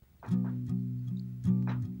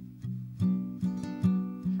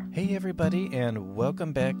Hey everybody, and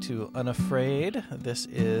welcome back to Unafraid. This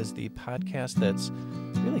is the podcast that's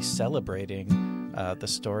really celebrating the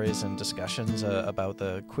stories and discussions about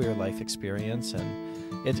the queer life experience, and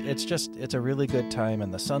it's a really good time.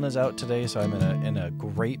 And the sun is out today, so I'm in a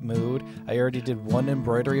great mood. I already did one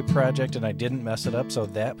embroidery project, and I didn't mess it up, so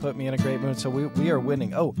that put me in a great mood. So we are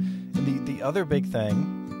winning. Oh, and the other big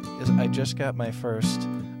thing is I just got my first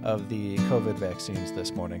of the COVID vaccines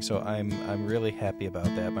this morning, so I'm really happy about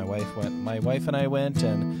that. My wife and I went,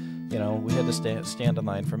 and we had to stand in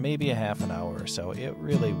line for maybe a half an hour or so. It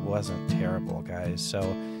really wasn't terrible, guys. So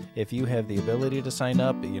if you have the ability to sign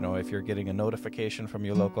up, if you're getting a notification from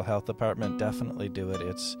your local health department, definitely do it.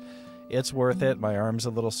 It's worth it. My arm's a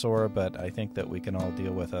little sore, but I think that we can all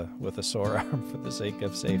deal with a sore arm for the sake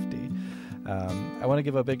of safety. I want to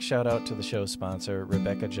give a big shout out to the show's sponsor,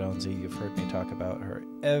 Rebecca Jonesy. You've heard me talk about her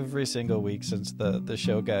every single week since the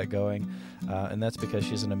show got going, and that's because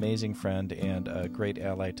she's an amazing friend and a great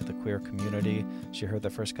ally to the queer community. She heard the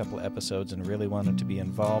first couple episodes and really wanted to be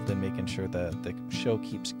involved in making sure that the show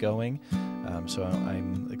keeps going. So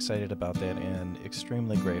I'm excited about that and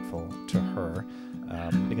extremely grateful to her.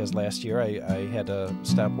 Because last year I had to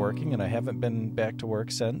stop working, and I haven't been back to work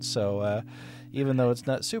since. So even though it's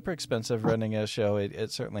not super expensive running a show, it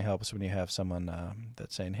certainly helps when you have someone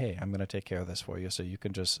that's saying, hey, I'm going to take care of this for you, so you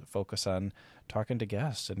can just focus on talking to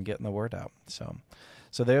guests and getting the word out. So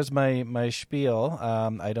there's my spiel.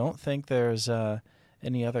 I don't think there's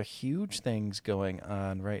any other huge things going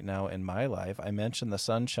on right now in my life. I mentioned the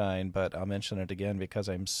sunshine, but I'll mention it again because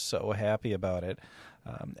I'm so happy about it.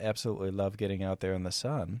 Absolutely love getting out there in the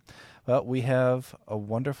sun. Well, we have a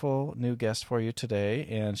wonderful new guest for you today,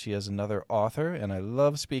 and she is another author, and I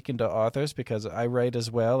love speaking to authors because I write as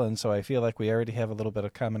well, and so I feel like we already have a little bit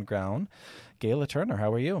of common ground. Gayla Turner,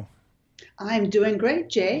 how are you? I'm doing great,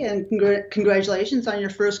 Jay, and congratulations on your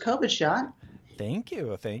first COVID shot. Thank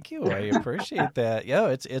you. I appreciate that. Yeah,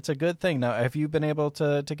 it's a good thing. Now, have you been able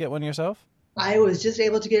to get one yourself? I was just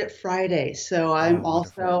able to get it Friday, so I'm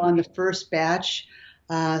also on the first batch.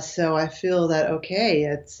 So I feel that, okay,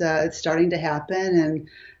 it's starting to happen, and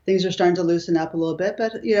things are starting to loosen up a little bit,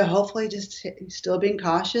 but, hopefully just still being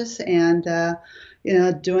cautious and,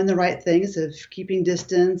 doing the right things of keeping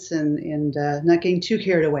distance and not getting too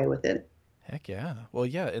carried away with it. Heck yeah. Well,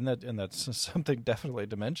 yeah, and that's something definitely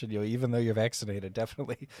to mention. Even though you're vaccinated,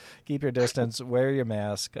 definitely keep your distance, wear your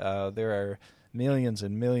mask. There are millions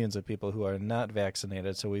and millions of people who are not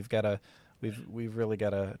vaccinated, so we've really got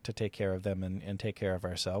to take care of them and take care of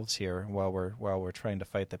ourselves here while we're trying to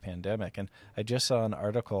fight the pandemic. And I just saw an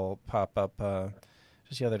article pop up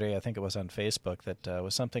just the other day. I think it was on Facebook that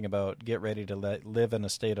was something about get ready to live in a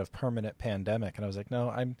state of permanent pandemic. And I was like,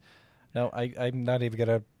 I'm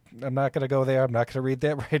not gonna go there. I'm not gonna read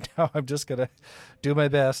that right now. I'm just gonna do my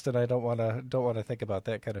best, and I don't want to think about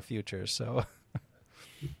that kind of future. So,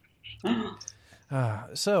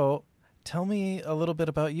 so tell me a little bit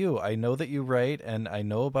about you. I know that you write, and I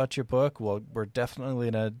know about your book. Well, we're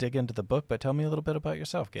definitely gonna dig into the book, but tell me a little bit about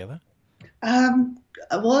yourself, Gayla.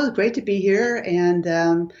 Well, it's great to be here, and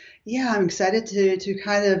I'm excited to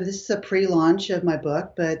kind of. This is a pre-launch of my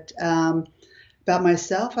book, but. About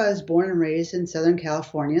myself, I was born and raised in Southern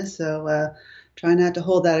California, so try not to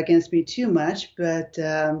hold that against me too much. But,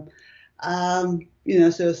 so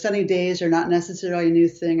sunny days are not necessarily a new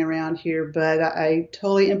thing around here, but I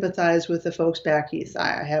totally empathize with the folks back east.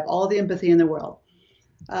 I have all the empathy in the world.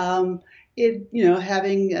 Having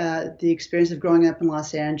the experience of growing up in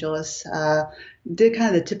Los Angeles, did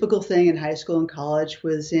kind of the typical thing in high school and college,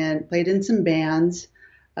 played in some bands,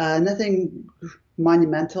 nothing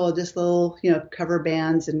monumental, just little, cover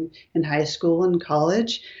bands in high school and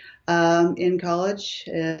college. In college,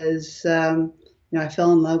 I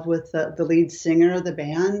fell in love with the lead singer of the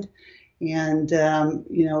band, and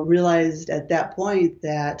realized at that point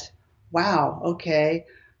that, wow, okay,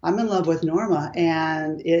 I'm in love with Norma,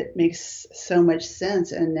 and it makes so much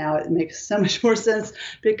sense. And now it makes so much more sense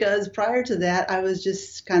because prior to that, I was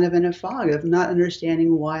just kind of in a fog of not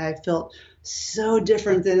understanding why I felt so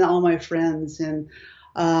different than all my friends. And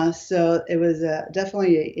so it was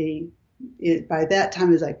definitely by that time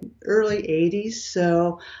it was like early 80s.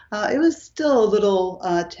 So it was still a little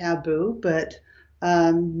taboo, but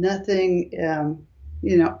nothing,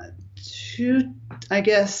 too, I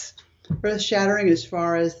guess, earth-shattering as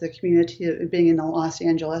far as the community of being in Los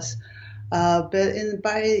Angeles. But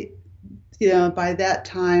by that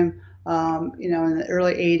time, in the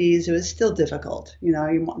early 80s, it was still difficult.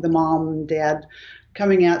 The mom and dad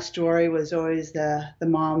coming out story was always the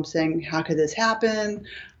mom saying, how could this happen?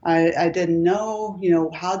 I didn't know,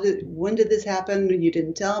 when did this happen? You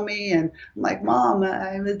didn't tell me. And I'm like, Mom,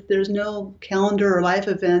 there's no calendar or life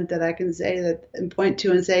event that I can say that and point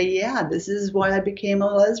to and say, yeah, this is why I became a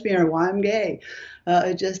lesbian or why I'm gay.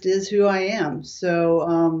 It just is who I am.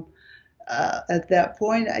 So at that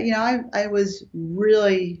point, I was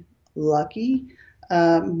really lucky.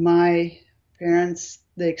 My parents,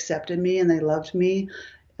 they accepted me and they loved me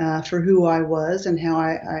for who I was and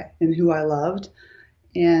and who I loved,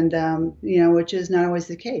 and which is not always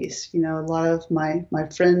the case. A lot of my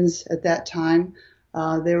friends at that time,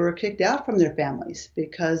 they were kicked out from their families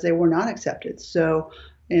because they were not accepted. So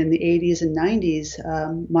in the 80s and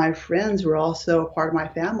 90s, my friends were also a part of my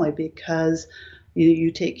family because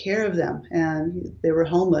you take care of them, and they were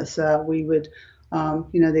homeless. We would,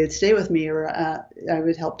 they'd stay with me, or I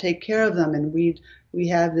would help take care of them, and we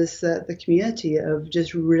have this the community of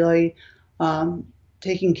just really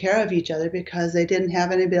taking care of each other because they didn't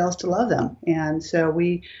have anybody else to love them, and so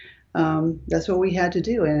that's what we had to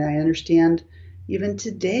do. And I understand even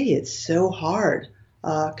today it's so hard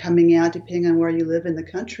coming out, depending on where you live in the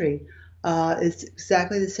country. It's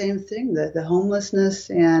exactly the same thing. The homelessness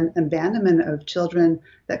and abandonment of children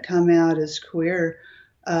that come out as queer,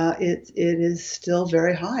 it is still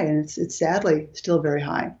very high, and it's sadly still very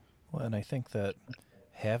high. Well, and I think that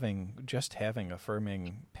having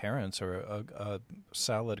affirming parents or a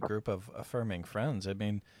solid group of affirming friends, I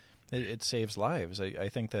mean, it saves lives. I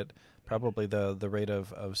think that probably the rate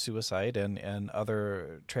of suicide and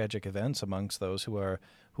other tragic events amongst those who are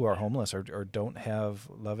homeless or don't have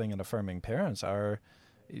loving and affirming parents I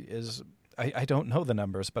don't know the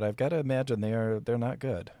numbers, but I've got to imagine they're not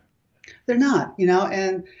good. They're not,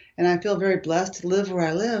 and I feel very blessed to live where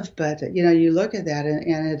I live. But you look at that,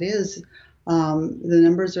 and it is the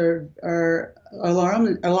numbers are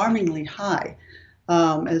alarmingly high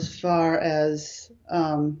as far as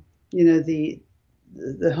the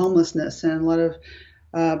homelessness, and a lot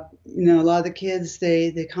of the kids,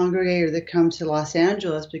 they congregate or they come to Los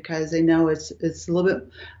Angeles because they know it's a little bit,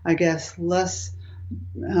 I guess, less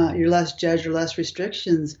you're less judged or less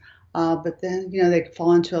restrictions. But then they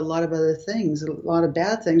fall into a lot of other things, a lot of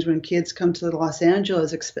bad things. When kids come to Los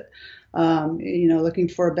Angeles, looking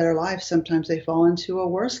for a better life, sometimes they fall into a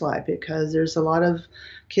worse life because there's a lot of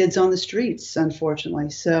kids on the streets,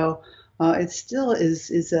 unfortunately. So it still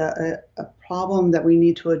is a problem that we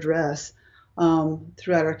need to address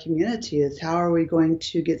throughout our community. Is how are we going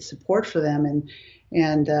to get support for them?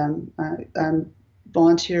 And I'm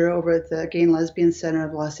volunteer over at the Gay and Lesbian Center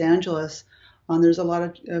of Los Angeles. There's a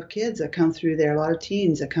lot of kids that come through there, a lot of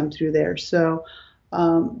teens that come through there. So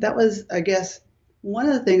that was, I guess, one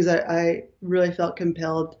of the things I really felt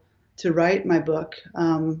compelled to write my book,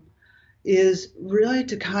 is really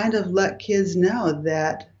to kind of let kids know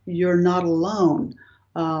that you're not alone.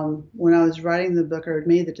 When I was writing the book, or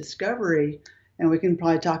made the discovery, and we can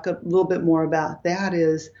probably talk a little bit more about that,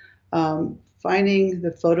 is finding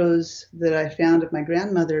the photos that I found of my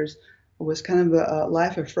grandmother's was kind of a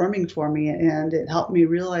life affirming for me, and it helped me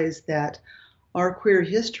realize that our queer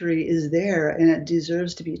history is there and it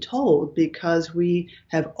deserves to be told because we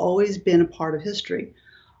have always been a part of history.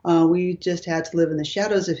 We just had to live in the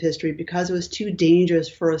shadows of history because it was too dangerous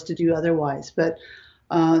for us to do otherwise. But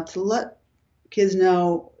to let kids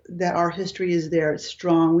know that our history is there, it's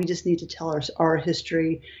strong. We just need to tell our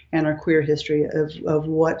history and our queer history of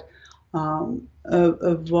what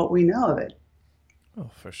we know of it. Oh,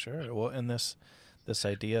 for sure. Well, and this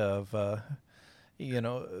idea of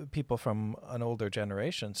people from an older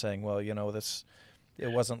generation saying, well, it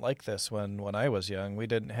wasn't like this when I was young. We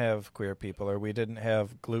didn't have queer people, or we didn't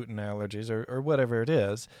have gluten allergies, or whatever it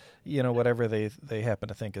is, whatever they happen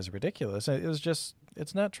to think is ridiculous.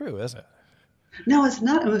 It's not true, is it? No, it's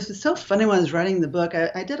not. It was so funny when I was writing the book.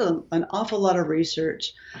 I did an awful lot of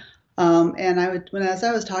research, and as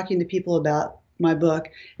I was talking to people about my book,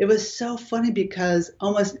 it was so funny because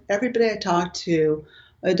almost everybody I talked to,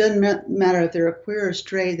 it doesn't matter if they're queer or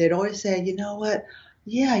straight, they'd always say, you know what?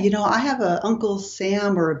 Yeah, I have a Uncle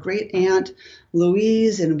Sam or a great aunt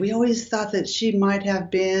Louise, and we always thought that she might have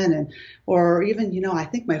been, or even, I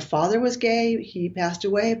think my father was gay. He passed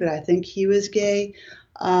away, but I think he was gay.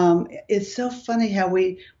 It's so funny how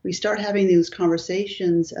we start having these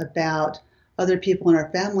conversations about other people in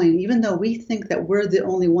our family, and even though we think that we're the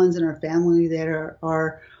only ones in our family that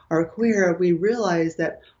are queer, we realize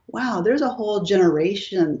that wow, there's a whole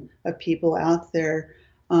generation of people out there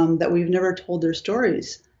that we've never told their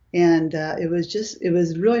stories. And it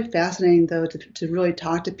was really fascinating though to really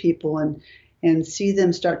talk to people and see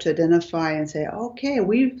them start to identify and say, okay,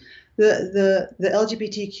 the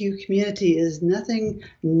LGBTQ community is nothing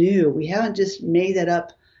new. We haven't just made that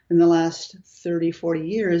up in the last 30, 40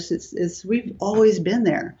 years, we've always been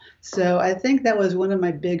there. So I think that was one of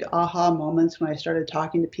my big aha moments when I started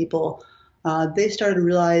talking to people. They started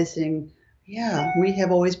realizing, yeah, we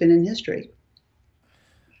have always been in history.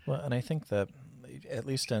 Well, and I think that at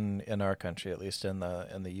least in our country, at least in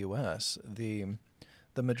the U.S., the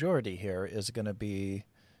majority here is going to be,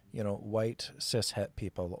 white cishet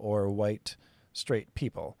people or white straight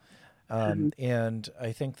people, Mm-hmm. and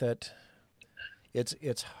I think that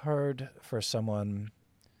it's hard for someone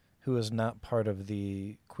who is not part of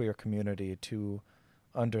the queer community to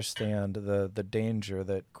understand the danger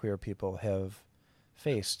that queer people have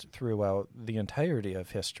faced throughout the entirety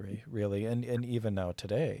of history, really, and even now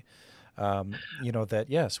today. That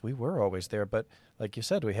yes, we were always there, but like you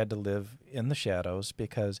said, we had to live in the shadows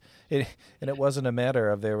and it wasn't a matter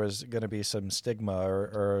of there was going to be some stigma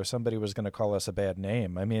or somebody was going to call us a bad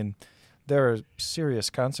name. I mean, there are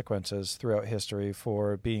serious consequences throughout history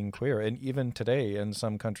for being queer, and even today in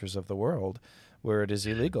some countries of the world where it is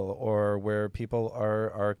illegal or where people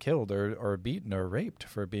are killed or beaten or raped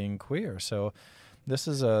for being queer. So this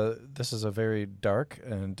is a very dark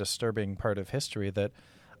and disturbing part of history that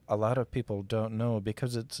a lot of people don't know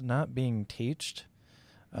because it's not being taught.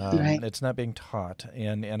 Right. It's not being taught,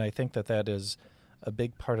 and I think that is a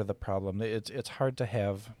big part of the problem. It's hard to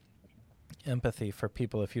have empathy for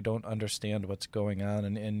people if you don't understand what's going on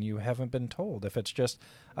and you haven't been told. If it's just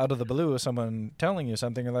out of the blue, someone telling you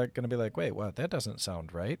something, you're like going to be like, wait, what? That doesn't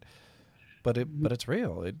sound right. But it's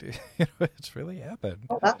real. It's really happened.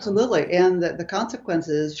 Oh, absolutely. And the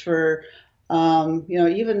consequences for,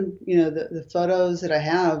 even, the photos that I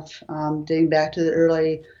have dating back to the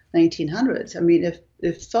early 1900s. I mean,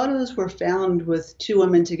 if photos were found with two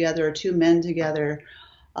women together or two men together,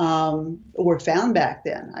 were found back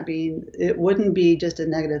then, I mean, it wouldn't be just a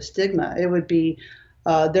negative stigma. It would be,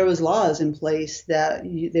 there was laws in place that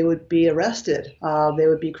they would be arrested, they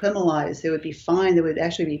would be criminalized, they would be fined, they would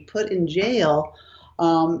actually be put in jail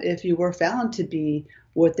if you were found to be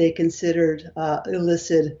what they considered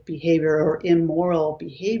illicit behavior or immoral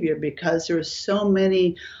behavior, because there were so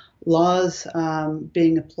many laws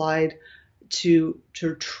being applied to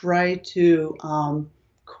try to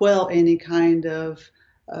quell any kind of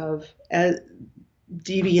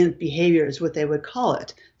deviant behavior is what they would call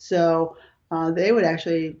it. So they would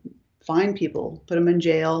actually fine people, put them in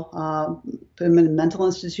jail, put them in mental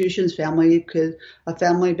institutions. A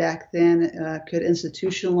family back then could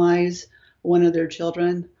institutionalize one of their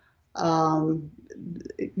children. And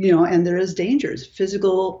there is dangers,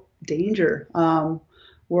 physical danger.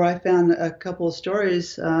 Where I found a couple of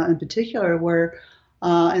stories in particular where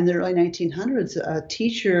in the early 1900s,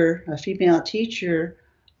 a female teacher,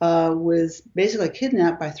 was basically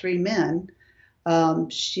kidnapped by three men.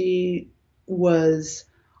 She was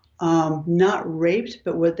not raped,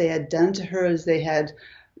 but what they had done to her is they had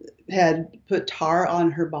put tar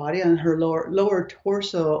on her body, on her lower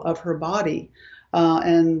torso of her body,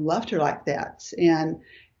 and left her like that.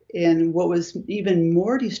 And what was even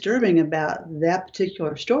more disturbing about that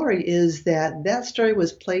particular story is that story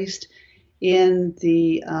was placed in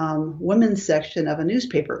the women's section of a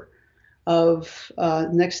newspaper of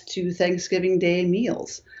next to Thanksgiving Day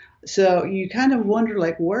meals. So you kind of wonder,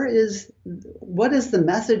 like, what is the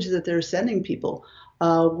message that they're sending people?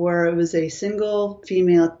 Where it was a single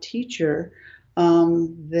female teacher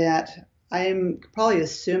that I'm probably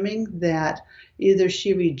assuming that either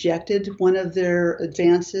she rejected one of their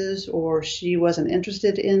advances or she wasn't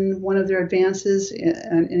interested in one of their advances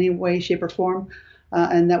in any way, shape, or form.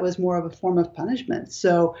 And that was more of a form of punishment.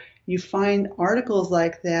 So you find articles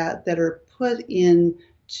like that are put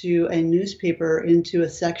into a newspaper, into a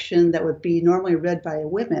section that would be normally read by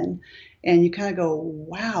women. And you kind of go,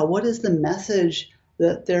 wow, what is the message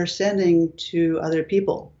that they're sending to other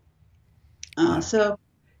people? So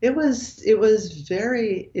it was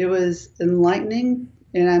enlightening.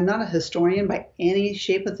 And I'm not a historian by any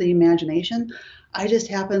shape of the imagination. I just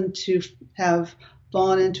happened to have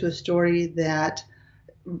fallen into a story that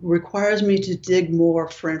requires me to dig more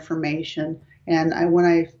for information. And when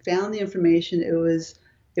I found the information,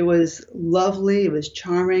 it was lovely, it was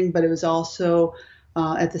charming, but it was also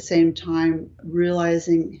at the same time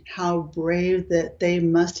realizing how brave that they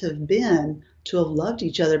must have been to have loved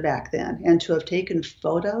each other back then and to have taken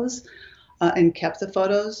photos and kept the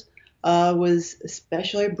photos. Was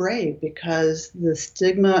especially brave because the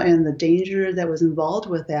stigma and the danger that was involved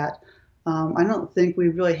with that. I don't think we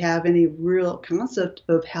really have any real concept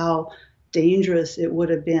of how dangerous it would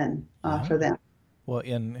have been for them. Well,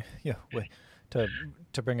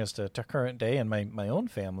 to bring us to current day and my own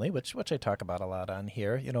family, which I talk about a lot on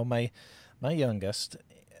here. My youngest,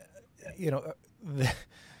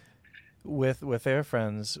 with their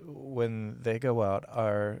friends when they go out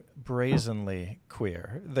are brazenly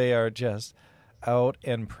queer. They are just out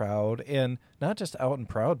and proud, and not just out and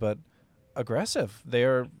proud, but aggressive. They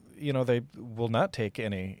are, they will not take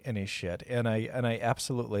any shit, and I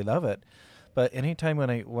absolutely love it. But anytime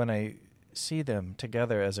when I see them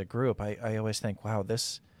together as a group, I always think, wow,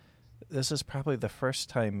 this is probably the first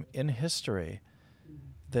time in history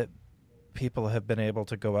that people have been able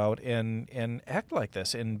to go out and act like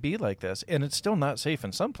this and be like this. And it's still not safe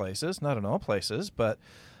in some places, not in all places, but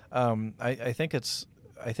I think it's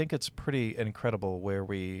pretty incredible where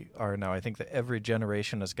we are now. I think that every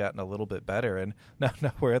generation has gotten a little bit better, and now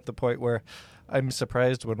we're at the point where I'm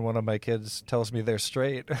surprised when one of my kids tells me they're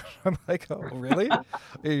straight. I'm like, oh, really? Are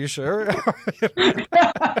you sure?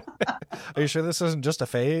 Are you sure this isn't just a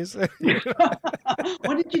phase?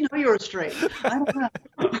 When did you know you were straight? I don't know.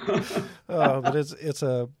 Oh, but it's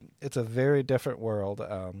a very different world.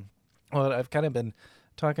 Well, I've kind of been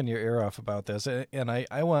talking your ear off about this, and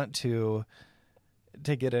I want to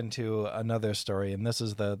get into another story, and this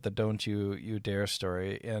is the Don't You Dare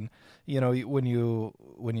story. And when you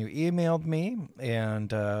emailed me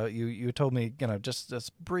and you told me just this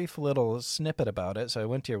brief little snippet about it, so I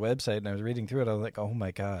went to your website and I was reading through it. I was like, oh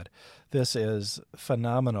my God, this is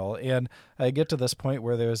phenomenal. And I get to this point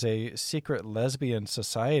where there's a secret lesbian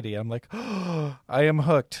society. I'm like, oh, I am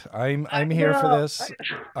hooked. I'm here for this.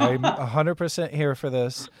 I'm 100% here for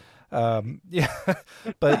this. Yeah,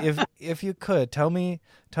 but if you could tell me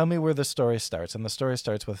where the story starts, and the story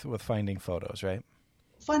starts with finding photos, right?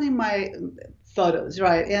 Finding my photos,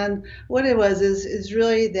 right? And what it was is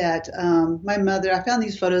really that my mother. I found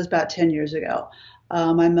these photos about 10 years ago.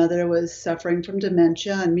 My mother was suffering from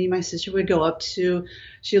dementia, and me and my sister would go up to.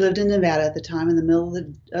 She lived in Nevada at the time, in the middle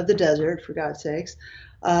of the desert, for God's sakes.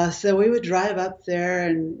 So we would drive up there,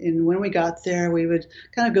 and when we got there, we would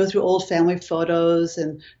kind of go through old family photos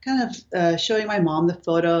and kind of showing my mom the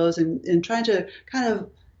photos and trying to kind of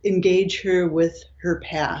engage her with her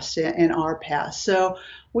past and our past. So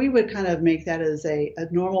we would kind of make that as a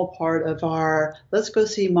normal part of our, let's go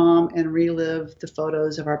see mom and relive the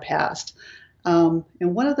photos of our past. And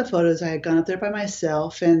one of the photos, I had gone up there by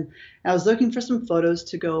myself, and I was looking for some photos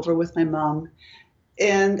to go over with my mom.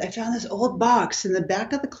 And I found this old box in the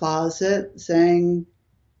back of the closet saying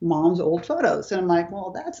mom's old photos. And I'm like,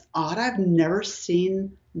 well, that's odd. I've never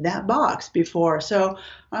seen that box before. So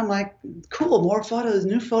I'm like, cool, more photos,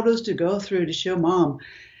 new photos to go through to show mom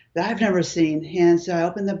that I've never seen. And so I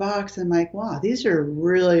opened the box and I'm like, wow, these are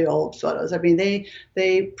really old photos. I mean, they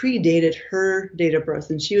predated her date of birth,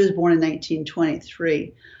 and she was born in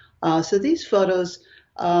 1923. So these photos,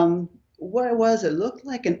 what it was, it looked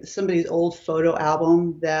like somebody's old photo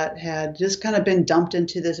album that had just kind of been dumped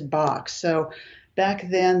into this box. So back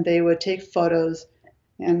then they would take photos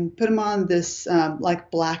and put them on this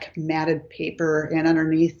like black matted paper, and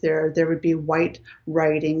underneath there would be white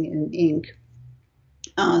writing in ink.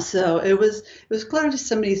 So it was clearly just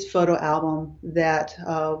somebody's photo album that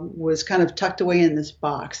was kind of tucked away in this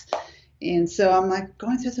box. And so I'm like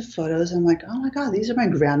going through the photos. I'm like, oh my God, these are my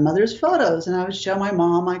grandmother's photos. And I would show my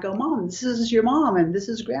mom. I go, Mom, this is your mom, and this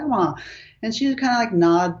is Grandma. And she would kind of like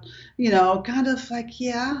nod, kind of like,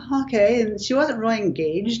 yeah, okay. And she wasn't really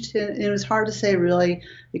engaged. And it was hard to say really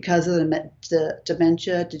because of the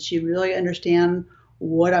dementia. Did she really understand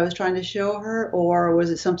what I was trying to show her, or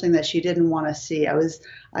was it something that she didn't want to see?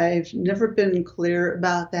 I've never been clear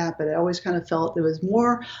about that, but I always kind of felt it was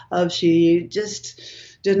more of she just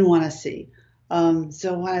didn't want to see.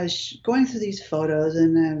 So when I was going through these photos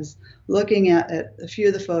and I was looking at a few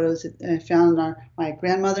of the photos, I found my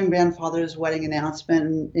grandmother and grandfather's wedding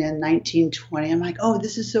announcement in 1920. I'm like, oh,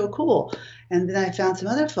 this is so cool. And then I found some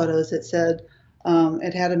other photos that said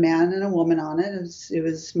it had a man and a woman on it. It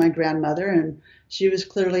was my grandmother, and she was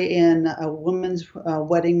clearly in a woman's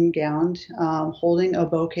wedding gown, holding a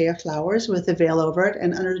bouquet of flowers with a veil over it.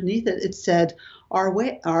 And underneath it, it said, our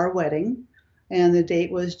wedding. And the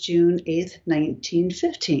date was June 8th,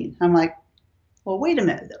 1915. I'm like, well, wait a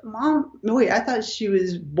minute, Mom. No, wait, I thought she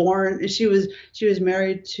was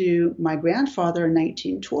married to my grandfather in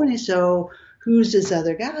 1920. So who's this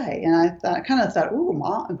other guy? And I kind of thought, ooh,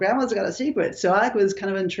 Mom, Grandma's got a secret. So I was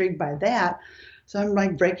kind of intrigued by that. So I'm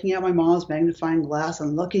like breaking out my mom's magnifying glass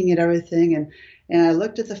and looking at everything. And I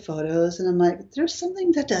looked at the photos and I'm like, there's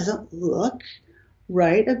something that doesn't look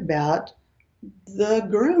right about the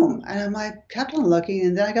groom. And I'm like, kept on looking,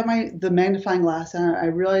 and then I got the magnifying glass, and I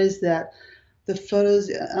realized that the photos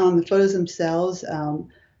themselves,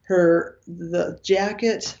 the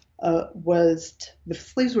jacket the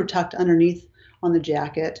sleeves were tucked underneath on the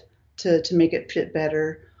jacket to make it fit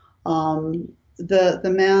better.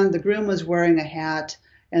 the groom was wearing a hat,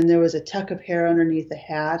 and there was a tuck of hair underneath the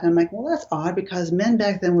hat. And I'm like, well, that's odd because men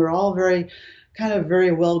back then were all very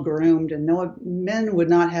well groomed, and no men would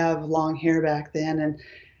not have long hair back then.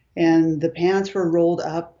 And the pants were rolled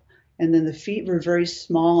up, and then the feet were very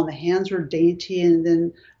small, and the hands were dainty. And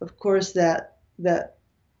then, of course, that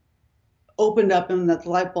opened up, and that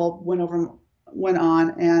light bulb went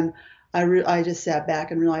on, and I just sat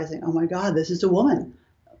back and realizing, oh my God, this is a woman.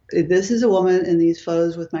 This is a woman in these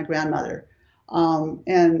photos with my grandmother.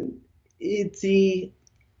 And it's the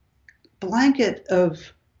blanket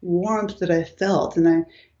of warmth that I felt, and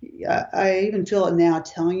I even feel it now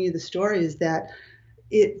telling you the story, is that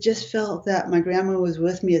it just felt that my grandma was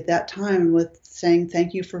with me at that time, with saying,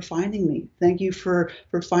 thank you for finding me. Thank you for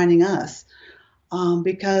finding us.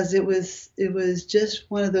 Because it was just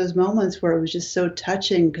one of those moments where it was just so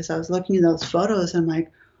touching, because I was looking at those photos and I'm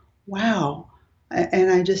like, wow.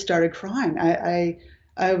 And I just started crying.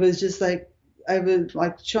 I was just like, I was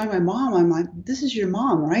like showing my mom, I'm like, this is your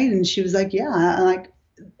mom, right? And she was like, yeah.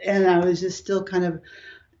 And I was just still kind of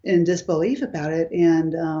in disbelief about it.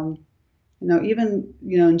 And, even,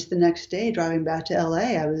 into the next day driving back to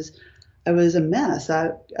LA, I was a mess.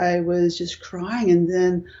 I was just crying. And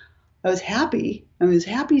then I was happy. I was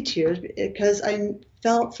happy tears, because I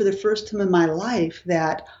felt for the first time in my life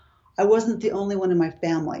that I wasn't the only one in my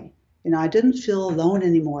family. I didn't feel alone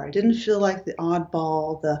anymore. I didn't feel like the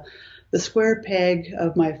oddball, the square peg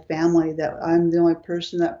of my family, that I'm the only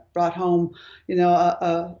person that brought home,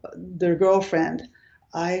 their girlfriend.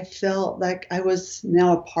 I felt like I was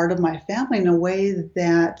now a part of my family in a way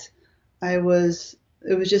that it was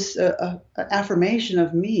just an affirmation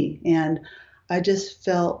of me. And I just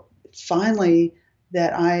felt finally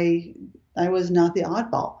that I was not the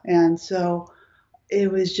oddball. And so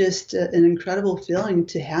it was just an incredible feeling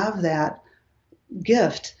to have that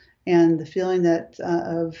gift, and the feeling that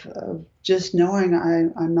of just knowing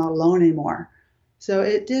I'm not alone anymore. So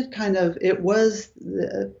it was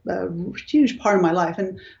a huge part of my life.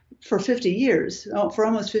 And for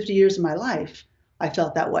almost 50 years of my life, I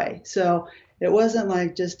felt that way. So it wasn't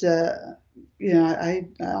like just all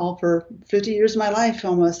for 50 years of my life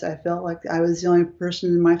almost, I felt like I was the only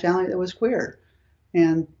person in my family that was queer.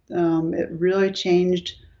 And it really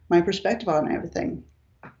changed my perspective on everything.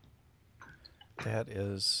 That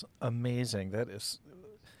is amazing. That is,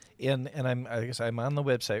 and I guess I'm on the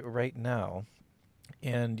website right now,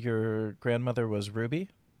 and your grandmother was Ruby?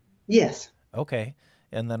 Yes. Okay.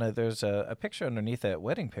 And then there's a picture underneath that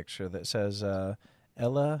wedding picture that says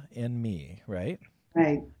Ella and me, right?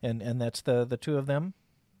 Right. And that's the two of them?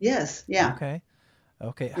 Yes. Yeah. Okay.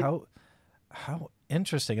 Okay. How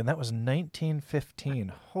interesting. And that was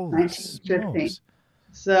 1915. Holy 1915. smokes.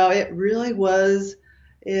 So it really was.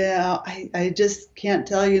 Yeah, I just can't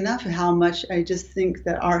tell you enough of how much I just think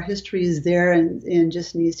that our history is there, and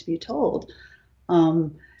just needs to be told.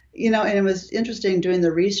 And it was interesting doing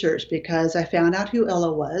the research, because I found out who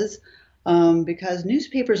Ella was, because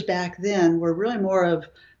newspapers back then were really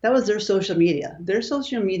that was their social media. Their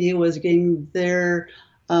social media was getting their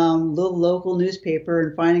little local newspaper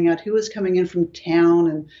and finding out who was coming in from town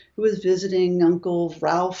and who was visiting Uncle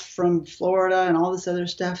Ralph from Florida and all this other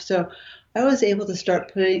stuff. So I was able to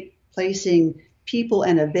start placing people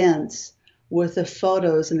and events with the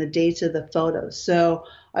photos and the dates of the photos. So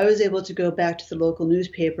I was able to go back to the local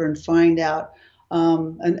newspaper and find out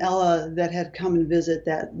an Ella that had come and visit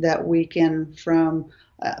that weekend from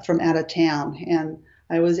out of town. And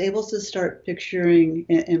I was able to start picturing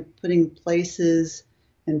and putting places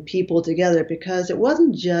and people together, because it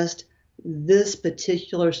wasn't just this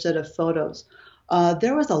particular set of photos.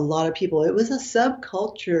 There was a lot of people. It was a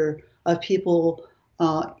subculture of people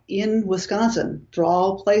in Wisconsin, for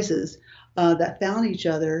all places, that found each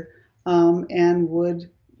other and would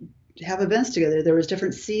have events together. There was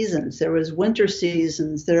different seasons. There was winter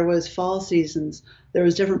seasons. There was fall seasons. There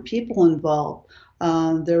was different people involved.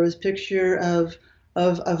 There was picture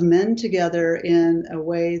of men together in a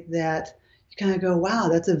way that you kind of go, wow,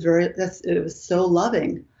 it was so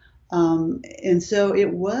loving. And so it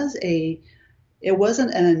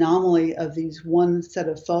wasn't an anomaly of these one set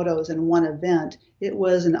of photos and one event. It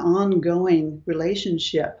was an ongoing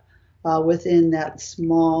relationship within that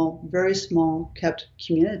small, very small kept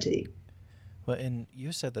community. Well, and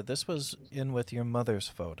you said that this was in with your mother's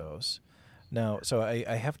photos. Now, so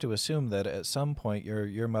I have to assume that at some point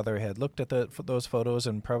your mother had looked at those photos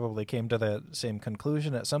and probably came to that same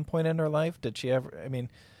conclusion at some point in her life. Did she ever? I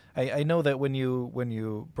mean, I know that when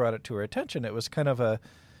you brought it to her attention, it was kind of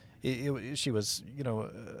she was,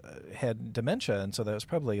 had dementia, and so that was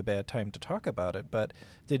probably a bad time to talk about it. But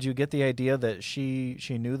did you get the idea that she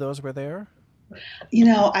knew those were there?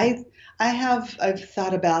 I've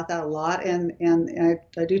thought about that a lot, and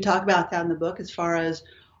I do talk about that in the book as far as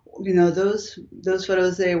those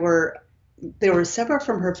photos they were separate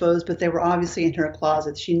from her photos, but they were obviously in her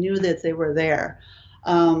closet. She knew that they were there.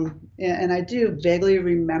 And I do vaguely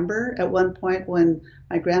remember at one point when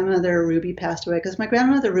my grandmother Ruby passed away, because my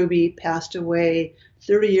grandmother Ruby passed away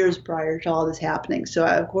 30 years prior to all this happening. So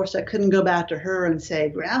of course I couldn't go back to her and say,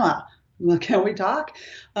 Grandma, can we talk?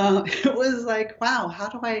 It was like, wow, how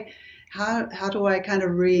do I kind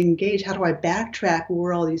of re-engage? How do I backtrack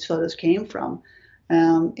where all these photos came from?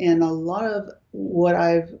 And a lot of what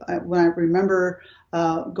when I remember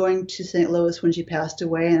going to St. Louis when she passed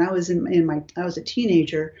away, and I was a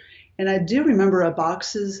teenager, and I do remember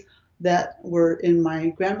boxes that were in my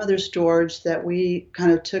grandmother's storage that we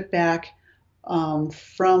kind of took back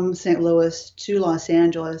from St. Louis to Los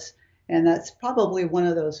Angeles, and that's probably one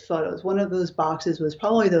of those photos. One of those boxes was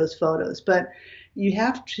probably those photos, but I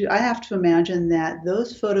have to imagine that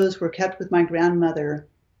those photos were kept with my grandmother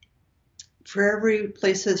for every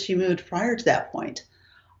place that she moved prior to that point.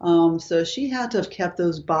 So she had to have kept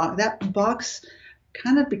that box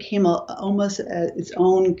kind of became almost its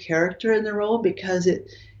own character in the role, because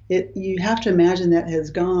you have to imagine that has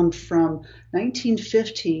gone from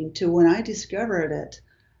 1915 to when I discovered it,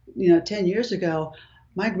 10 years ago.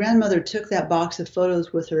 My grandmother took that box of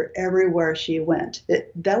photos with her everywhere she went.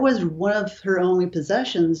 That was one of her only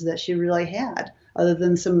possessions that she really had, other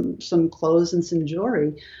than some clothes and some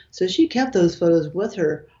jewelry. So she kept those photos with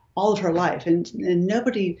her all of her life, and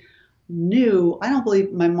nobody knew. I don't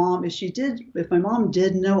believe my mom, if my mom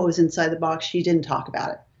did know what was inside the box, she didn't talk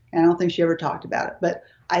about it. And I don't think she ever talked about it. But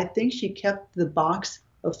I think she kept the box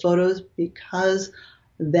of photos because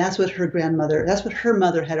that's what her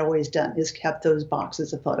mother had always done, is kept those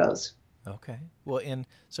boxes of photos. Okay. Well, and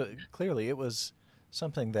so clearly it was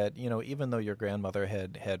something that, even though your grandmother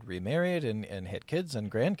had remarried and had kids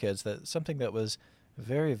and grandkids, that something that was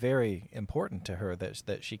very, very important to her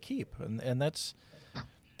that she keep. And that's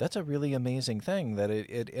a really amazing thing that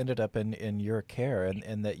it ended up in your care,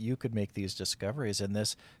 and that you could make these discoveries and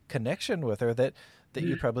this connection with her that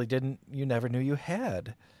you probably you never knew you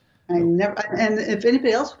had. I never, and if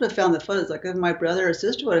anybody else would have found the photos, like if my brother or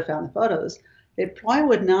sister would have found the photos, they probably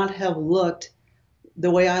would not have looked the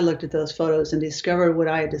way I looked at those photos and discovered what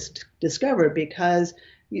I discovered, because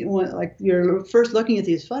like you're first looking at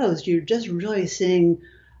these photos, you're just really seeing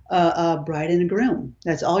a bride and a groom.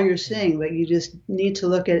 That's all you're seeing, but you just need to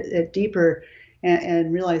look at it deeper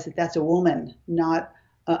and realize that that's a woman, not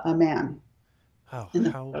a man. Oh, In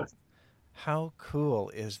the how photos. how cool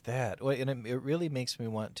is that? Well, and it really makes me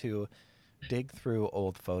want to dig through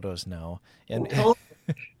old photos now. And Oh,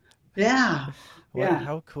 yeah, yeah.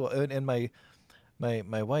 how cool! And my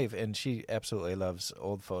wife, and she absolutely loves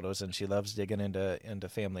old photos, and she loves digging into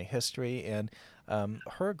family history. And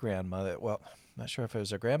her grandmother, well, not sure if it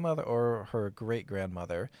was her grandmother or her great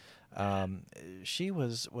grandmother, um, she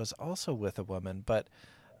was also with a woman, but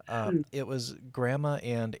Hmm. it was Grandma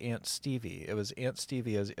and Aunt Stevie. It was Aunt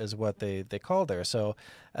Stevie is what they called her. So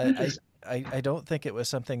I, I Interesting. I don't think it was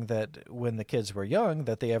something that when the kids were young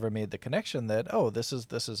that they ever made the connection that, oh, this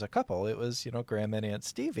is a couple. It was, Grandma and Aunt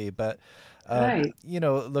Stevie. But Right.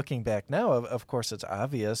 looking back now, of course it's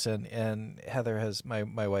obvious, and Heather has my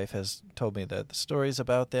wife has told me the stories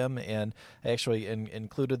about them, and I actually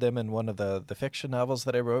included them in one of the fiction novels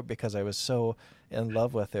that I wrote because I was so in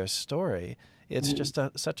love with their story. It's Mm. just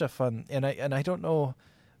such a fun, and I don't know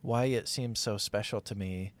why it seems so special to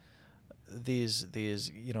me, these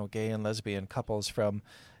gay and lesbian couples from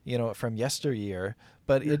yesteryear,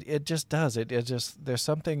 but Yeah. it just does it just, there's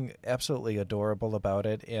something absolutely adorable about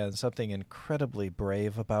it and something incredibly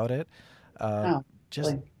brave about it, um, Oh,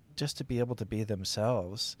 just really. just to be able to be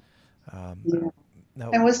themselves. Yeah.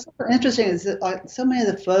 Now. And what's so interesting is that so many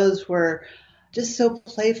of the photos were just so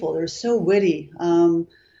playful. They're so witty.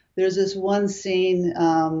 There's this one scene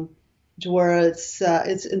where it's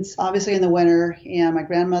obviously in the winter, and my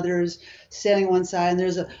grandmother's standing on one side, and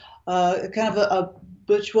there's a kind of a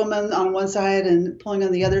butch woman on one side, and pulling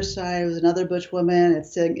on the other side was another butch woman.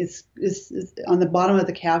 It's saying it's on the bottom of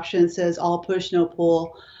the caption. It says "all push, no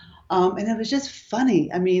pull." And it was just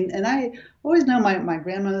funny. I mean, and I always know my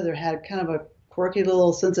grandmother had kind of a quirky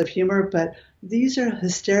little sense of humor, but these are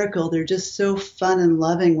hysterical. They're just so fun and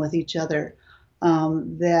loving with each other,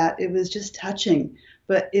 that it was just touching.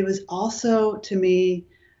 But it was also, to me,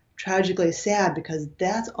 tragically sad, because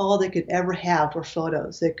that's all they could ever have were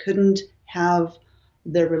photos. They couldn't have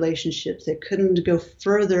their relationships. They couldn't go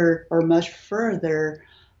further or much further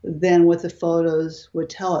than what the photos would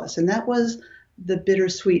tell us. And that was the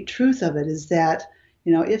bittersweet truth of it, is that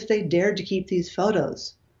if they dared to keep these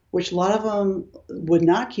photos, which a lot of them would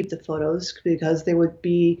not keep the photos because they would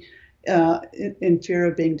be in fear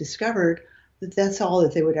of being discovered, that's all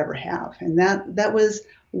that they would ever have. And that was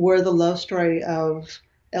where the love story of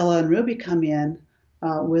Ella and Ruby come in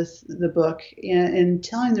with the book and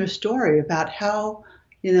telling their story about how,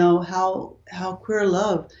 how queer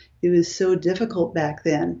love, it was so difficult back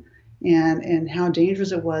then, and how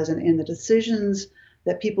dangerous it was, and the decisions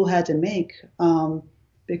that people had to make,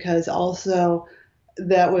 because also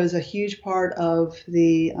that was a huge part of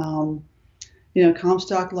the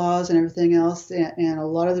Comstock laws and everything else, and a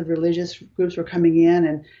lot of the religious groups were coming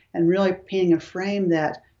in and really painting a frame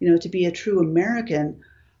that, to be a true American,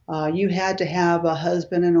 you had to have a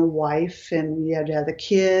husband and a wife, and you had to have the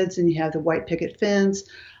kids, and you have the white picket fence.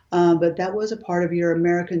 But that was a part of your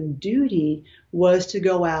American duty, was to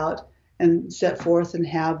go out and set forth and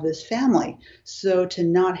have this family. So to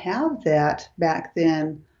not have that back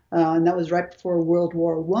then, and that was right before World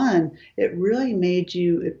War I,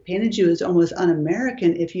 it painted you as almost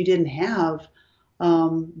un-American if you didn't have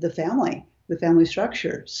the family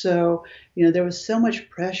structure. So, there was so much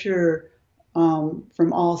pressure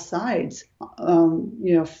from all sides,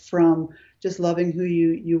 from just loving who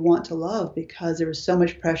you want to love, because there was so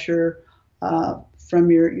much pressure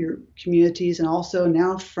from your communities, and also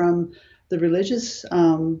now from the religious,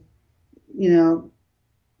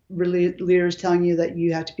 leaders telling you that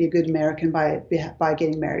you have to be a good American by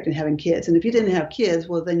getting married and having kids. And if you didn't have kids,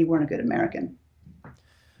 well, then you weren't a good American.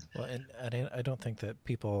 Well, and I don't think that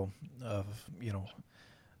people of,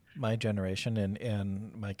 my generation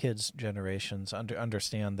and my kids' generations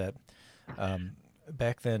understand that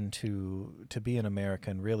back then to be an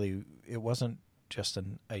American, really, it wasn't just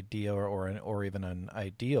an idea or even an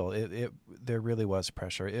ideal. There really was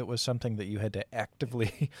pressure. It was something that you had to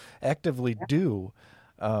actively do.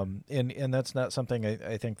 And that's not something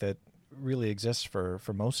I think that really exists for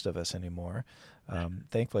most of us anymore.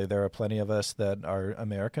 Thankfully, there are plenty of us that are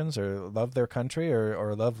Americans or love their country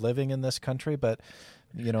or love living in this country, but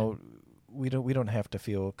we don't have to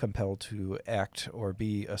feel compelled to act or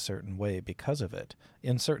be a certain way because of it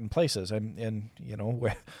in certain places. And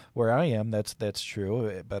where I am, that's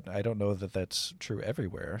true, but I don't know that that's true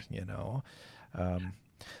everywhere.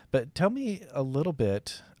 But tell me a little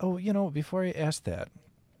bit. Oh, before I ask that,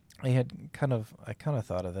 I kind of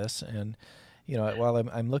thought of this, and while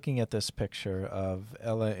I'm looking at this picture of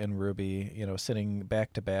Ella and Ruby, sitting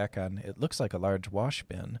back to back on, it looks like a large wash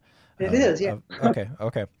bin. It is, yeah. Okay.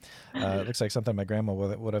 It looks like something my grandma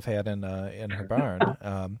would have had in her barn.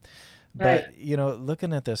 But Right.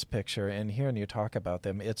 Looking at this picture and hearing you talk about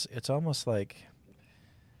them, it's almost like,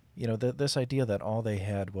 this idea that all they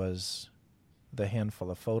had was the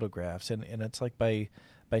handful of photographs, and it's like by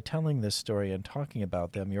telling this story and talking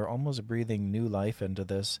about them, you're almost breathing new life into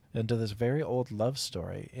this very old love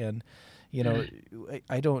story. And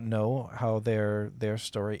I don't know how their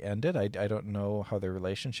story ended. I don't know how their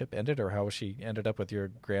relationship ended or how she ended up with your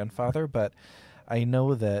grandfather, but I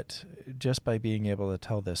know that just by being able to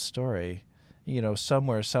tell this story,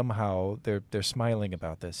 somewhere somehow they're smiling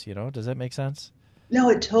about this. Does that make sense? No,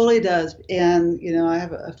 it totally does. And, I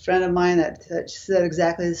have a friend of mine that said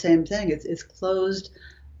exactly the same thing. It's closed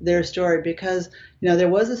their story because, there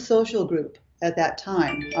was a social group at that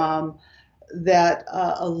time, that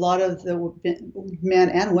a lot of the men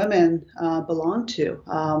and women belonged to.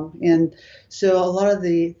 And so a lot of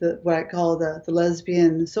the what I call the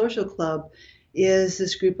lesbian social club is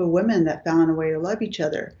this group of women that found a way to love each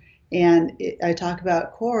other. And I talk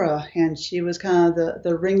about Cora, and she was kind of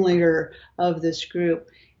the ringleader of this group.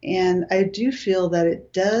 And I do feel that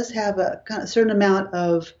it does have a kind of certain amount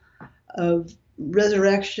of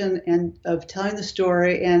resurrection and of telling the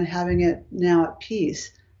story and having it now at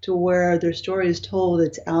peace, to where their story is told,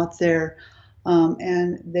 it's out there,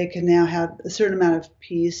 and they can now have a certain amount of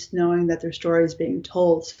peace knowing that their story is being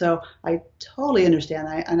told. So I totally understand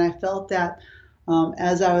that, and I felt that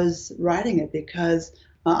as I was writing it, because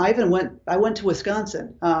I went to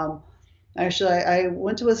Wisconsin. Actually, I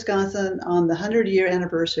went to Wisconsin on the 100-year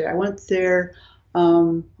anniversary. I went there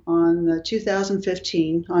on the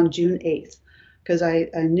 2015 on June 8th, because I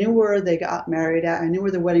knew where they got married at. I knew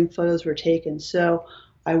where the wedding photos were taken. So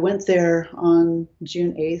I went there on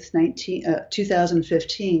June 8th,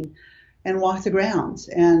 2015, and walked the grounds.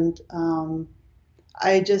 And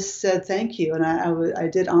I just said thank you. And I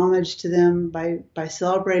did homage to them by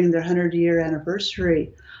celebrating their 100-year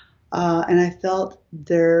anniversary. And I felt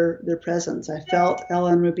their presence. I felt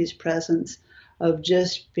Ella and Ruby's presence of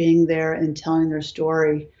just being there and telling their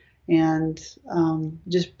story. and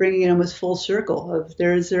just bringing it almost full circle of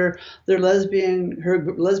her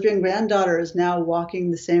lesbian granddaughter is now walking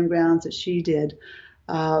the same grounds that she did,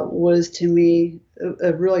 was to me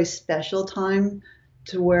a really special time,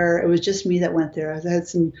 to where it was just me that went there. I had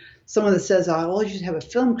someone that says, "Oh, well, you should have a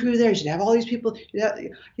film crew there. You should have all these people."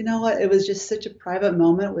 You know what? It was just such a private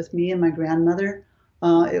moment with me and my grandmother.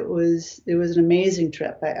 It was an amazing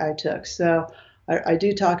trip I took. So I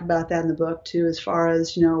do talk about that in the book too, as far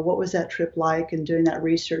as, what was that trip like, and doing that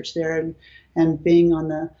research there, and being on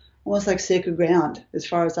the almost like sacred ground, as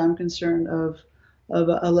far as I'm concerned, of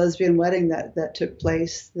a lesbian wedding that took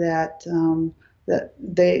place that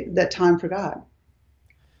that time forgot.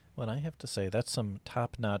 Well, I have to say that's some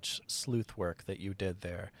top-notch sleuth work that you did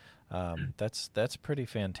there. That's pretty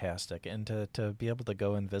fantastic, and to be able to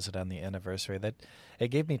go and visit on the anniversary, that it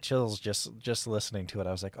gave me chills just listening to it.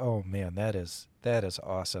 I was like, oh man, that is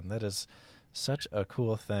awesome. That is such a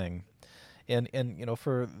cool thing. And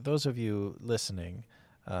for those of you listening,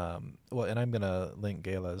 well, and I'm gonna link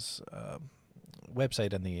Gayla's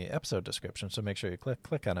website in the episode description, so make sure you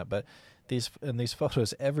click on it. But in these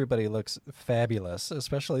photos, everybody looks fabulous,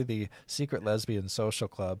 especially the Secret Lesbian Social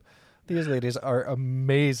Club. These ladies are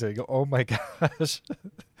amazing. Oh my gosh.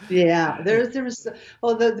 Yeah, there was.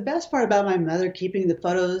 Well, the best part about my mother keeping the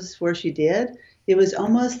photos where she did, it was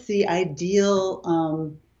almost the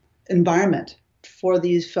ideal environment for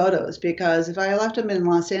these photos, because if I left them in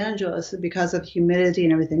Los Angeles, because of humidity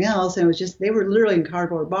and everything else, and it was just, they were literally in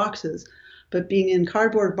cardboard boxes. But being in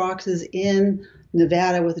cardboard boxes in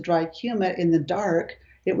Nevada with dry humid in the dark,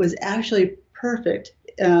 it was actually perfect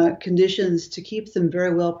conditions to keep them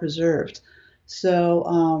very well preserved.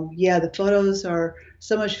 So yeah, the photos are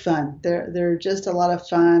so much fun. They're just a lot of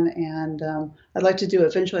fun, and I'd like to do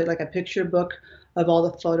eventually like a picture book of all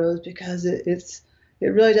the photos, because it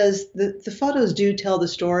really does. The photos do tell the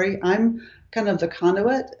story. I'm kind of the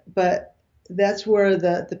conduit, but that's where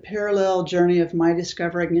the parallel journey of my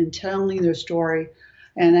discovering and telling their story,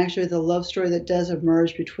 and actually the love story that does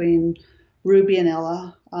emerge between Ruby and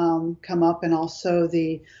Ella come up, and also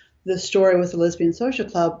the story with the Lesbian Social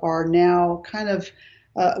Club, are now kind of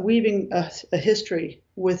weaving a history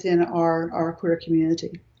within our queer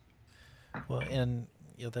community. Well, and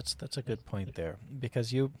that's a good point there,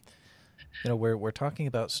 because we're talking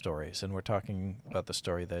about stories, and we're talking about the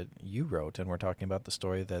story that you wrote, and we're talking about the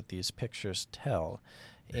story that these pictures tell,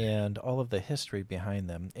 and all of the history behind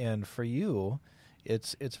them. And for you,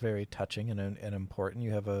 it's very touching and important.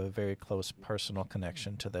 You have a very close personal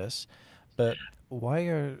connection to this. But why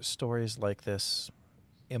are stories like this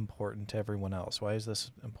important to everyone else? Why is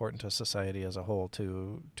this important to society as a whole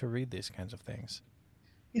to read these kinds of things?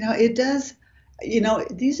 It does.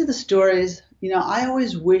 These are the stories. I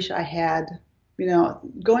always wish I had.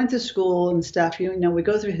 Going to school and stuff. We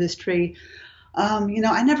go through history.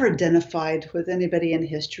 I never identified with anybody in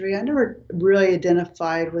history. I never really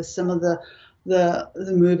identified with some of the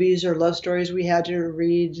movies or love stories we had to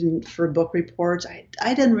read and for book reports.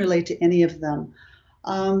 I didn't relate to any of them.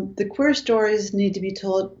 The queer stories need to be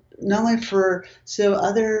told not only so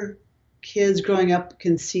other kids growing up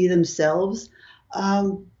can see themselves,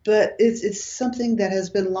 but it's something that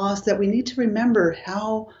has been lost, that we need to remember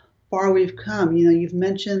how far we've come. You've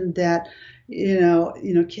mentioned that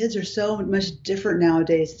kids are so much different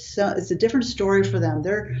nowadays. So it's a different story for them.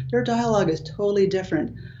 Their dialogue is totally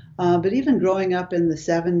different. But even growing up in the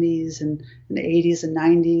 70s and the 80s and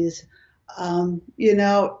 90s,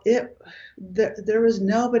 there was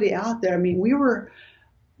nobody out there. I mean,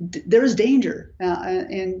 there was danger,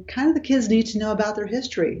 and kind of the kids need to know about their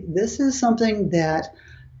history. This is something that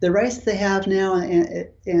the rights they have now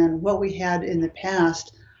and what we had in the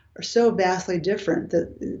past are so vastly different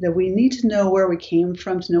that we need to know where we came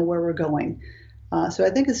from to know where we're going. So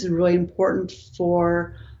I think this is really important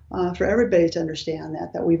for everybody to understand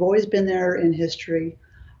that we've always been there in history.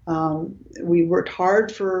 We worked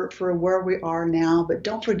hard for where we are now, but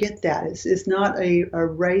don't forget that it's not a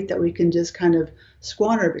right that we can just kind of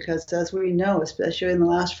squander, because as we know, especially in the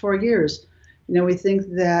last 4 years, we think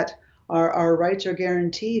that our rights are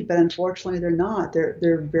guaranteed, but unfortunately they're not.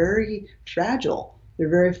 They're very fragile. They're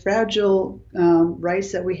very fragile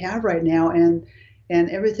rights that we have right now, and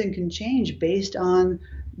everything can change based on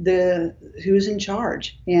who's in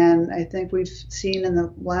charge. And I think we've seen in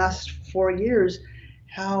the last 4 years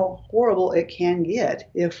how horrible it can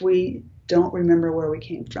get if we don't remember where we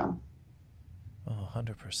came from. Oh,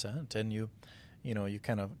 100%. And you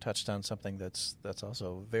kind of touched on something that's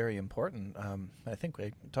also very important. I think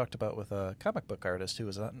we talked about with a comic book artist who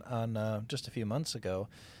was on just a few months ago,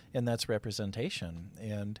 and that's representation.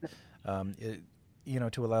 And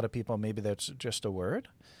to a lot of people, maybe that's just a word.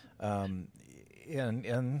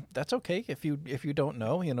 And that's okay if you don't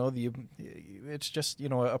know, it's just,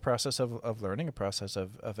 a process of learning, a process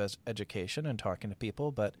of education and talking to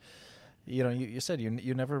people. But, you said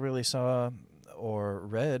you never really saw or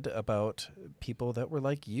read about people that were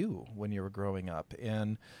like you when you were growing up.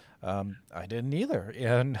 And I didn't either.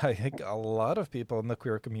 And I think a lot of people in the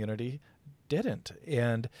queer community didn't.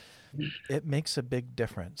 And it makes a big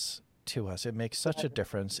difference to us. It makes such a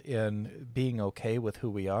difference in being okay with who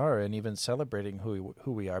we are and even celebrating who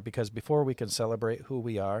we are. Because before we can celebrate who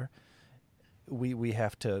we are, we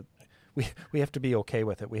have to be okay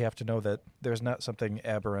with it. We have to know that there's not something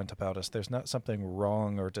aberrant about us. There's not something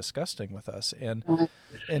wrong or disgusting with us. And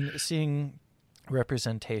seeing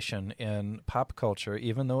representation in pop culture,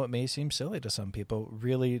 even though it may seem silly to some people,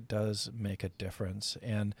 really does make a difference.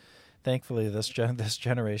 And thankfully, this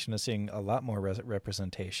generation is seeing a lot more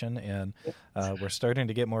representation, and we're starting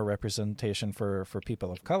to get more representation for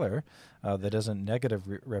people of color that isn't negative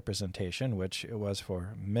representation, which it was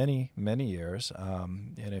for many, many years.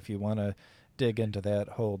 And if you want to dig into that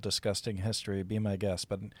whole disgusting history, be my guest.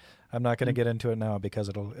 But I'm not going to get into it now because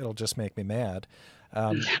it'll just make me mad.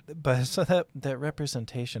 But so that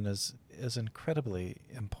representation is incredibly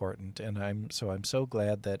important, and I'm so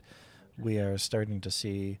glad that we are starting to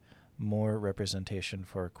see more representation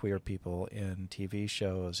for queer people in TV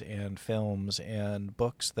shows and films and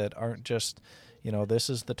books that aren't just, this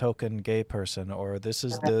is the token gay person or this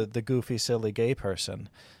is the goofy, silly gay person.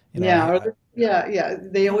 They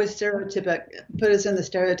always put us in the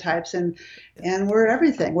stereotypes, and we're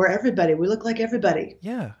everything. We're everybody. We look like everybody.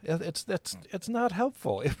 Yeah, it's not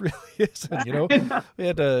helpful. It really isn't. We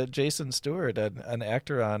had Jason Stewart, an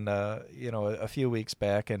actor, on a few weeks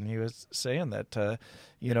back, and he was saying that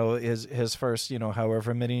his first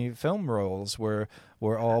however many film roles were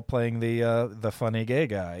all playing the funny gay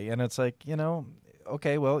guy, and it's like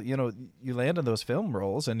okay, well, you landed those film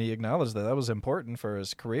roles, and he acknowledged that was important for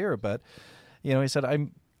his career. But, he said,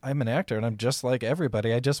 I'm an actor, and I'm just like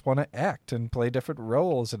everybody. I just want to act and play different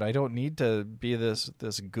roles, and I don't need to be this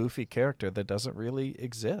goofy character that doesn't really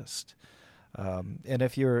exist. And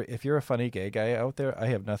if you're a funny gay guy out there, I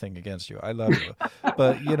have nothing against you. I love you.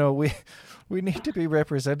 But, we need to be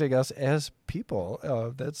representing us as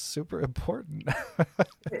people. That's super important.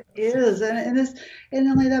 It is. And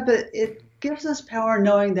not only that, but it gives us power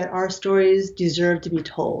knowing that our stories deserve to be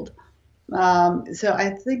told. So I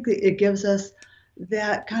think it gives us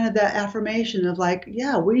that affirmation of like,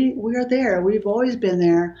 yeah, we are there. We've always been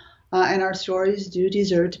there. And our stories do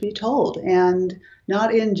deserve to be told. And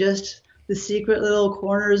not in just the secret little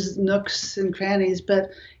corners, nooks, and crannies,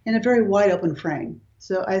 but in a very wide open frame.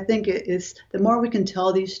 So I think it's the more we can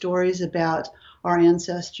tell these stories about our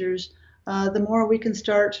ancestors, the more we can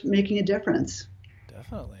start making a difference.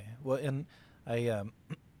 Definitely. Well, and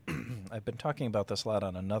I've been talking about this a lot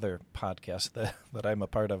on another podcast that I'm a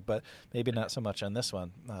part of, but maybe not so much on this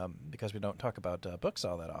one because we don't talk about books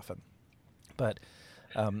all that often. But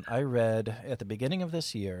I read at the beginning of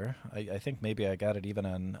this year, I think maybe I got it even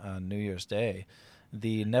on New Year's Day,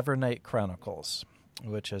 the Nevernight Chronicles,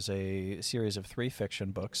 which is a series of 3 fiction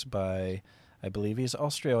books by, I believe he's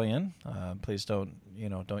Australian. Please don't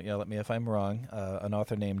yell at me if I'm wrong. An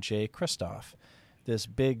author named Jay Kristoff. This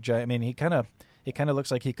big giant. I mean, he kind of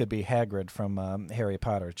looks like he could be Hagrid from Harry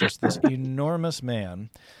Potter. Just this enormous man.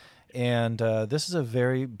 And this is a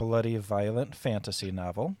very bloody, violent fantasy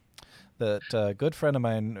novel that a good friend of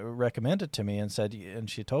mine recommended to me and said, and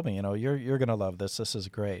she told me, you're going to love this. This is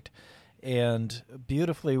great. And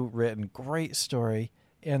beautifully written, great story.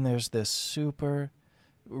 And there's this super,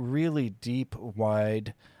 really deep,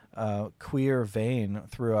 wide, queer vein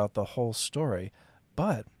throughout the whole story.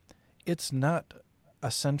 But it's not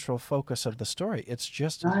a central focus of the story. It's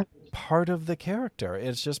just part of the character.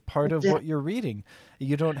 It's just part of what you're reading.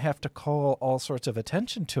 You don't have to call all sorts of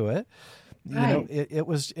attention to it. It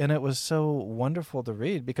was so wonderful to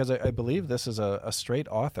read because I believe this is a straight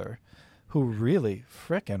author who really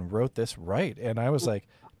frickin' wrote this right. And I was like,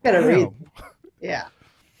 gotta read. Yeah.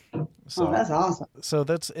 So that's awesome. So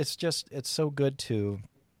it's so good to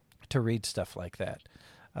read stuff like that.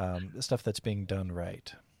 Stuff that's being done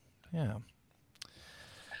right. Yeah.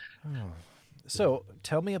 Oh. So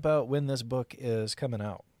tell me about when this book is coming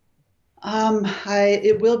out.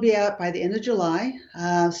 It will be out by the end of July.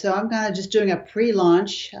 So I'm kind of just doing a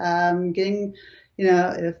pre-launch, getting,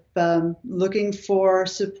 if looking for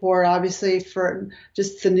support, obviously for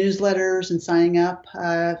just the newsletters and signing up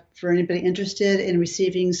for anybody interested in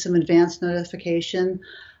receiving some advance notification.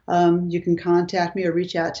 You can contact me or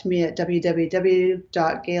reach out to me at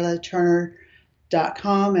www.gaylaturner.com.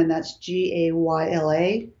 and that's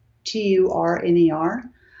GAYLATURNER.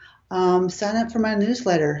 Sign up for my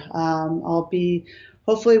newsletter. I'll be,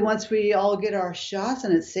 hopefully once we all get our shots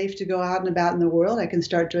and it's safe to go out and about in the world, I can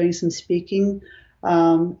start doing some speaking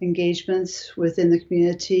engagements within the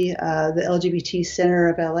community. The LGBT Center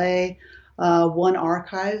of LA, One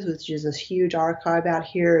Archives, which is a huge archive out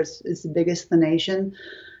here, is the biggest in the nation,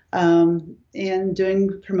 and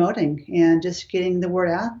doing promoting and just getting the word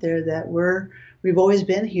out there that we've always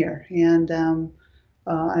been here. And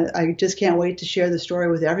I just can't wait to share the story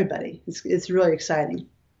with everybody. It's really exciting.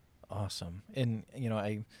 Awesome. And,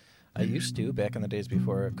 I used to, back in the days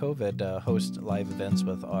before COVID, host live events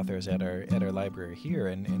with authors at our library here,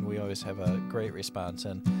 and we always have a great response.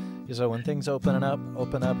 And so when things open up,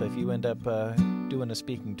 if you end up doing a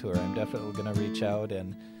speaking tour, I'm definitely going to reach out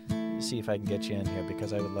and see if I can get you in here,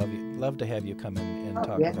 because I would love to have you come in and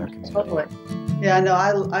talk with our community. Totally. Yeah, no,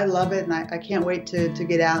 I love it, and I can't wait to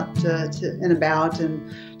get out to and about, and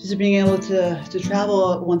just being able to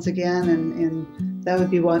travel once again, and that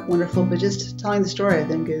would be wonderful. But just telling the story, I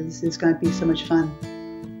think, is going to be so much fun.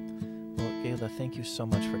 Well, Gayla, thank you so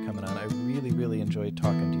much for coming on. I really, really enjoyed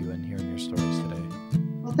talking to you and hearing your stories today.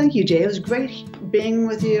 Well, thank you, Jay. It was great being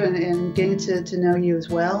with you and getting to know you as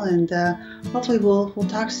well. And hopefully we'll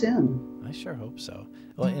talk soon. I sure hope so.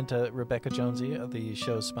 Well, and to Rebecca Jonesy, the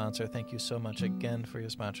show's sponsor, thank you so much again for your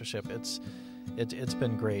sponsorship. It's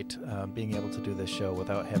been great being able to do this show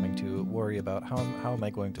without having to worry about how am I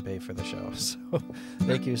going to pay for the show. So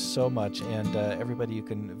thank you so much. And everybody, you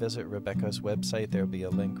can visit Rebecca's website. There'll be a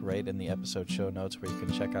link right in the episode show notes where you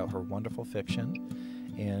can check out her wonderful fiction.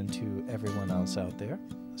 And to everyone else out there,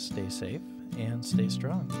 stay safe and stay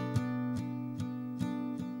strong.